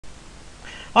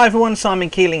Hi everyone, Simon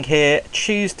Keeling here.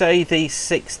 Tuesday the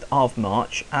 6th of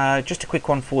March. Just a quick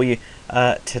one for you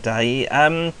today.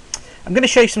 I'm going to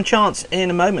show you some charts in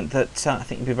a moment that I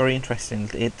think will be very interesting.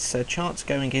 It's charts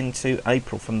going into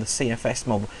April from the CFS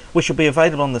model, which will be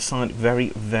available on the site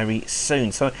very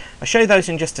soon. So I'll show you those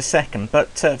in just a second, but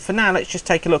for now let's just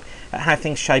take a look at how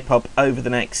things shape up over the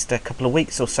next couple of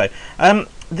weeks or so.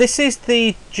 This is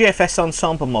the GFS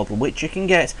ensemble model, which you can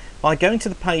get by going to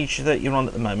the page that you're on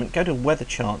at the moment. Go to weather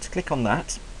charts, click on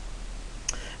that,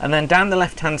 and then down the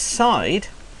left hand side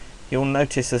you'll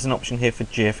notice there's an option here for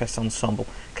GFS ensemble.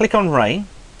 Click on rain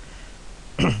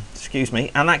excuse me,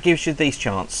 and that gives you these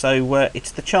charts. So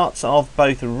it's the charts of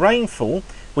both rainfall,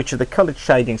 which are the coloured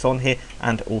shadings on here,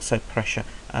 and also pressure.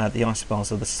 The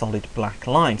isobars are the solid black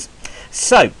lines.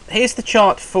 So here's the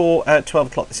chart for 12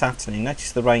 o'clock this afternoon.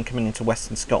 Notice the rain coming into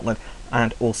Western Scotland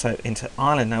and also into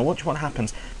Ireland. Now watch what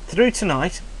happens through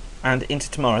tonight and into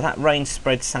tomorrow. That rain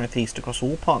spreads southeast across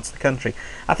all parts of the country.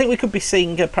 I think we could be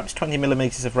seeing perhaps 20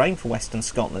 millimetres of rain for Western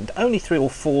Scotland, only 3 or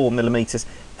 4 millimetres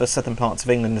for southern parts of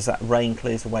England as that rain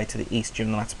clears away to the east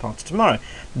during the latter part of tomorrow.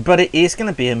 But it is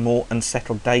going to be a more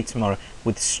unsettled day tomorrow,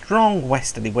 with strong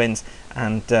westerly winds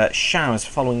and showers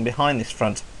following behind this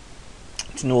front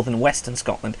to northern and western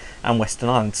Scotland and Western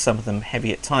Ireland, some of them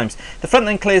heavy at times. The front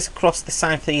then clears across the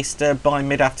southeast by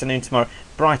mid-afternoon tomorrow.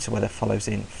 Brighter weather follows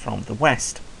in from the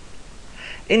west.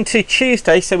 Into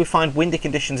Tuesday, so we find windy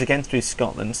conditions again through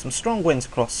Scotland, some strong winds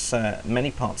across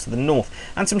many parts of the north,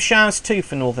 and some showers too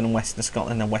for northern and western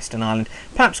Scotland and Western Ireland,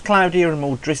 perhaps cloudier and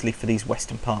more drizzly for these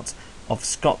western parts of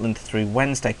Scotland through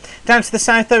Wednesday. Down to the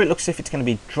south though, it looks as if it's going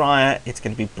to be drier, it's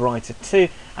going to be brighter too,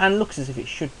 and looks as if it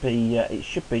should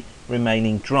be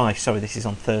remaining dry. Sorry, this is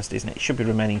on Thursday, isn't it? It should be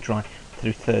remaining dry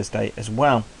through Thursday as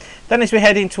well. Then as we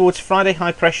head in towards Friday,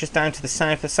 high pressures down to the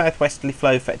south, a southwesterly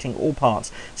flow affecting all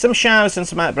parts. Some showers and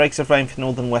some outbreaks of rain for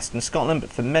northern and western Scotland,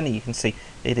 but for many you can see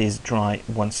it is dry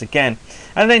once again.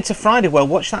 And then to Friday, well,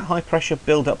 watch that high pressure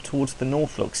build up towards the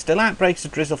north. Look, still outbreaks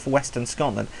of drizzle for western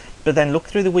Scotland, but then look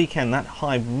through the weekend, that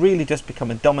high really does become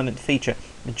a dominant feature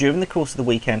during the course of the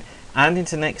weekend and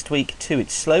into next week too. It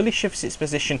slowly shifts its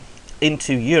position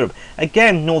into Europe.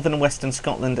 Again, northern and western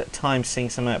Scotland at times seeing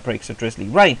some outbreaks of drizzly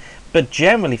rain, but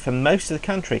generally for most of the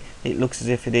country it looks as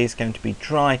if it is going to be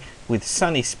dry with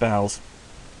sunny spells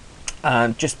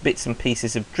and just bits and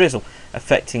pieces of drizzle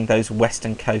affecting those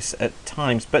western coasts at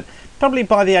times. But probably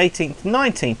by the 18th,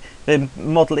 19th, the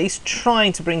model is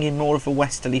trying to bring in more of a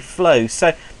westerly flow,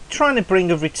 so trying to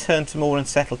bring a return to more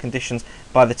unsettled conditions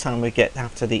by the time we get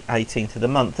after the 18th of the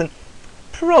month. And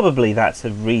probably that's a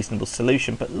reasonable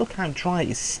solution, but look how dry it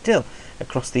is still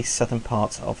across these southern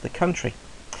parts of the country.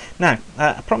 Now,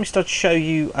 I promised I'd show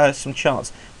you some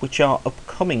charts which are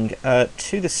upcoming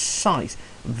to the site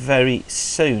very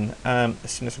soon,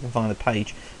 as soon as I can find the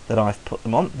page that I've put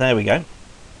them on. There we go.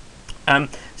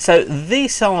 So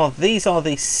these are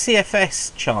the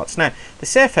CFS charts. Now, the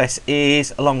CFS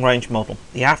is a long-range model.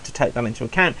 You have to take that into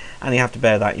account, and you have to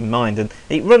bear that in mind. And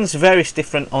it runs various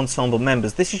different ensemble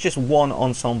members. This is just one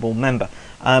ensemble member.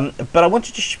 But I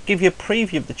wanted to give you a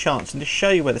preview of the charts and to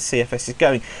show you where the CFS is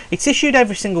going. It's issued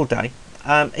every single day.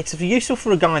 It's useful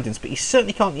for a guidance, but you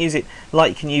certainly can't use it like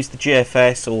you can use the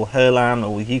GFS or HERLAM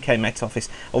or UK Met Office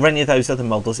or any of those other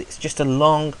models. It's just a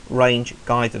long range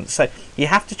guidance, so you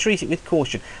have to treat it with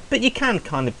caution, but you can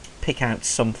kind of pick out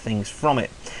some things from it.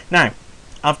 Now,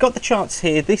 I've got the charts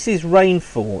here. This is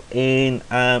rainfall in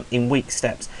week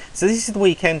steps. So this is the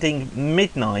week ending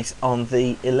midnight on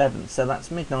the 11th. So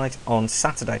that's midnight on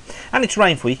Saturday. And it's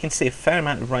rainfall. You can see a fair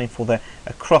amount of rainfall there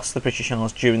across the British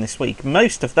Isles during this week.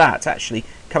 Most of that actually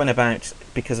coming about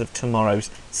because of tomorrow's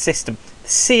system. The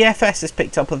CFS has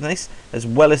picked up on this as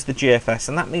well as the GFS,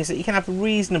 and that means that you can have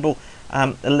reasonable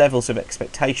levels of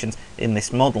expectations in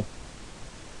this model.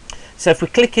 So if we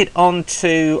click it on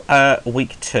to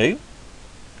week 2,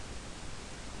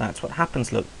 that's what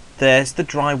happens. Look, there's the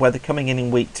dry weather coming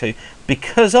in week 2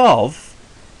 because of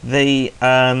the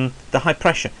high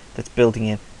pressure that's building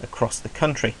in across the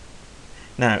country.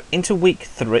 Now into week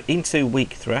 3,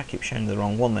 I keep showing the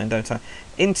wrong one then, don't I?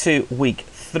 Into week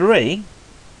 3,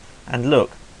 and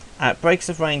look, outbreaks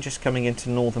of rain just coming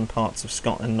into northern parts of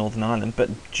Scotland, Northern Ireland,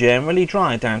 but generally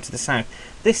dry down to the south.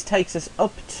 This takes us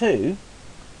up to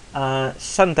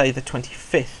Sunday the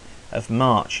 25th of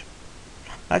March.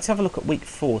 Let's have a look at week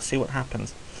 4, see what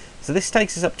happens. So this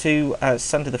takes us up to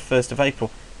Sunday the 1st of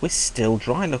April. We're still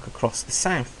dry, look, across the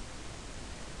south.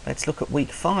 Let's look at week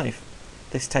 5.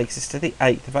 This takes us to the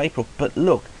 8th of April. But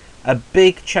look, a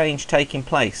big change taking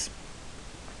place.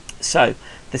 So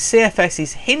the CFS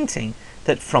is hinting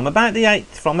that from about the 8th,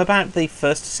 from about the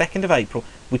 1st to 2nd of April,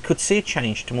 we could see a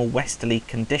change to more westerly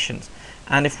conditions.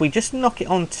 And if we just knock it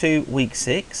on to week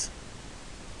 6,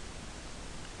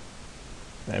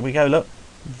 there we go, look,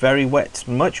 very wet,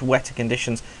 much wetter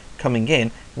conditions coming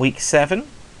in. Week 7,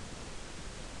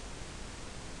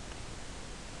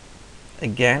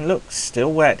 again, look,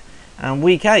 still wet. And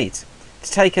week 8,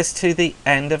 to take us to the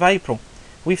end of April,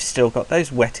 we've still got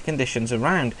those wetter conditions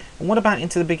around. And what about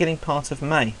into the beginning part of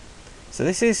May? So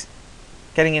this is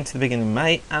getting into the beginning of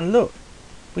May, and look,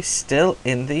 we're still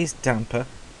in these damper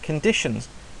conditions.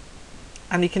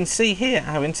 And you can see here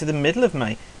how into the middle of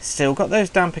May, still got those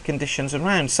damper conditions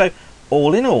around. So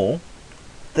all in all,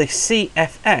 the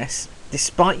CFS,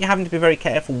 despite you having to be very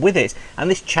careful with it, and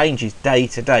this changes day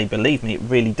to day, believe me, it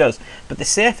really does, but the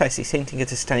CFS is hinting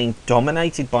at us staying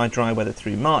dominated by dry weather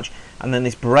through March, and then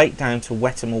this breakdown to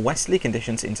wetter, more westerly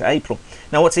conditions into April.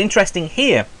 Now what's interesting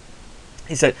here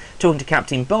is that, talking to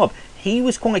Captain Bob, he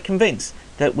was quite convinced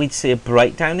that we'd see a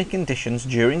breakdown in conditions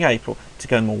during April to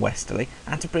go more westerly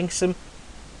and to bring some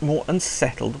more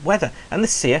unsettled weather, and the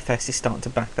CFS is starting to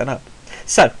back that up.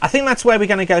 So I think that's where we're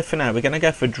going to go for now. We're going to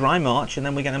go for a dry March, and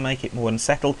then we're going to make it more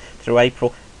unsettled through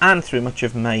April and through much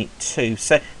of May too.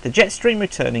 So the jet stream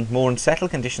returning, more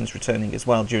unsettled conditions returning as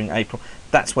well during April.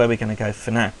 That's where we're going to go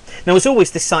for now. Now, as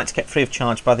always, this site's kept free of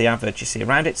charge by the advert you see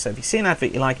around it. So if you see an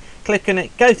advert you like, click on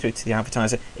it, go through to the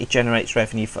advertiser. It generates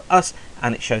revenue for us,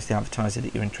 and it shows the advertiser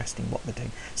that you're interested in what they're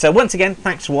doing. So once again,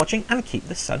 thanks for watching, and keep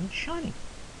the sun shining.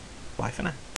 Bye for now.